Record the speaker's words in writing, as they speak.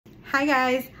Hi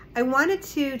guys, I wanted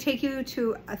to take you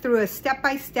through a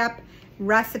step-by-step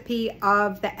recipe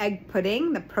of the egg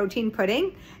pudding, the protein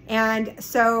pudding. And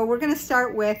so we're gonna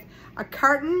start with a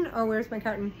carton, where's my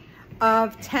carton?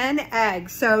 Of 10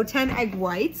 eggs. So 10 egg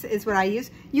whites is what I use.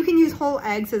 You can use whole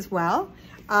eggs as well,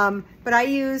 but I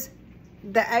use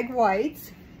the egg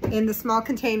whites in the small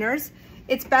containers.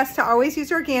 It's best to always use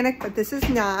organic, but this is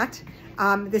not.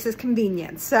 This is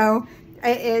convenient. So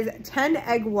it is 10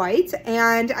 egg whites,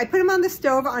 and I put them on the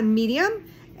stove on medium,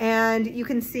 and you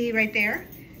can see right there,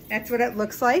 that's what it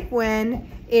looks like when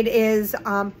it is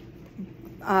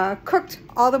cooked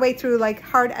all the way through, like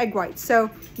hard egg whites.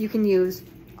 So you can use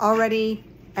already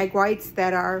egg whites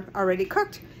that are already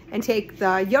cooked and take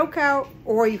the yolk out,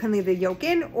 or you can leave the yolk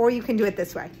in, or you can do it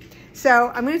this way.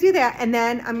 So I'm gonna do that, and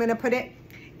then I'm gonna put it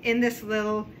in this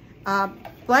little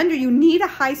blender. You need a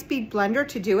high-speed blender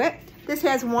to do it. This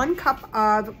has 1 cup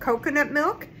of coconut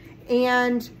milk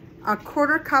and a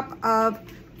 1/4 cup of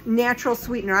natural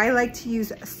sweetener. I like to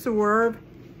use Swerve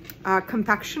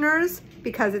confectioners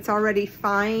because it's already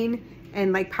fine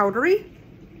and like powdery,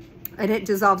 and it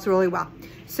dissolves really well.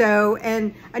 So,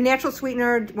 and a natural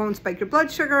sweetener won't spike your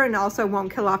blood sugar and also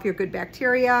won't kill off your good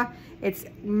bacteria. It's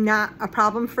not a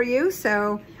problem for you.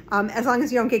 So as long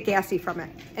as you don't get gassy from it.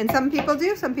 And some people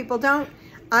do, some people don't.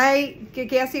 I get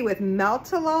gassy with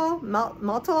maltitol,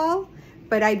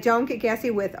 but I don't get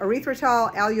gassy with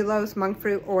erythritol, allulose, monk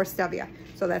fruit, or stevia.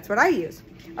 So that's what I use.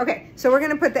 Okay, so we're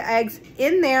gonna put the eggs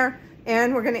in there,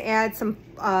 and we're gonna add some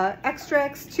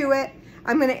extracts to it.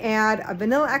 I'm gonna add a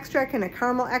vanilla extract and a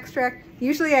caramel extract.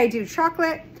 Usually I do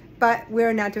chocolate, but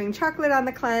we're not doing chocolate on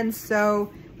the cleanse, so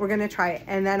we're gonna try it.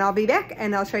 And then I'll be back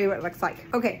and I'll show you what it looks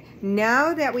like. Okay,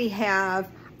 now that we have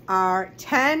our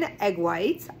 10 egg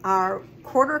whites, our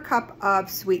 1/4 cup of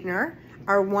sweetener,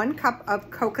 our 1 cup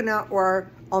of coconut or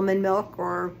almond milk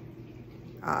or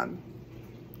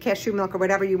cashew milk or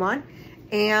whatever you want,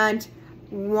 and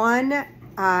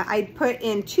I put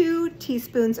in 2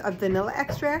 teaspoons of vanilla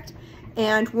extract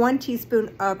and 1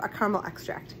 teaspoon of a caramel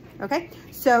extract. Okay,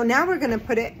 so now we're gonna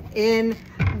put it in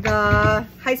the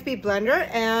high-speed blender,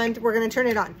 and we're gonna turn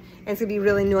it on. And it's gonna be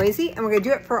really noisy, and we're gonna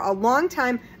do it for a long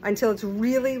time until it's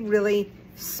really, really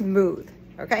smooth.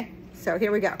 Okay, so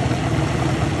here we go.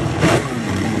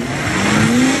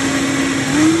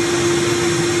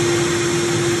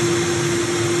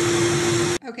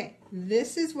 Okay,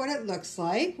 this is what it looks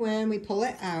like when we pull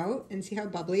it out, and see how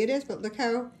bubbly it is, but look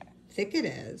how thick it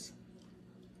is.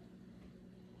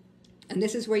 And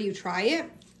this is where you try it.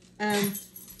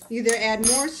 Either add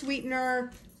more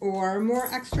sweetener or more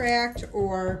extract,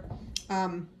 or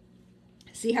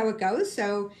see how it goes.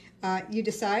 So you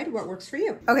decide what works for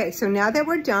you. Okay, so now that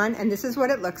we're done, and this is what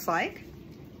it looks like,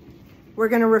 we're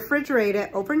gonna refrigerate it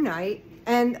overnight.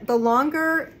 And the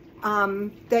longer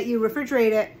that you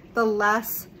refrigerate it, the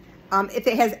less, if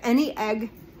it has any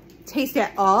egg taste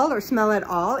at all or smell at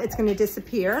all, it's gonna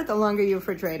disappear the longer you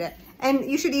refrigerate it. And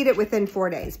you should eat it within 4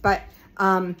 days. But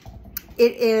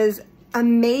it is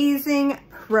amazing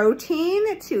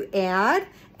protein to add,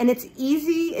 and it's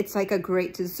easy. It's like a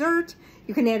great dessert.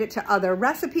 You can add it to other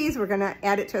recipes. We're gonna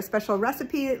add it to a special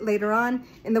recipe later on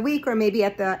in the week, or maybe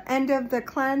at the end of the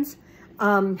cleanse.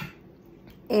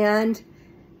 And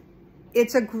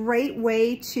it's a great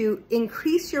way to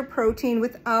increase your protein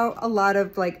without a lot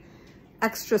of like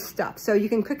extra stuff. So you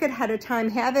can cook it ahead of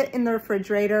time, have it in the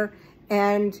refrigerator,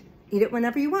 and eat it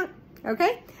whenever you want,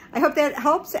 okay? I hope that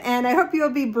helps, and I hope you'll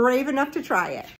be brave enough to try it.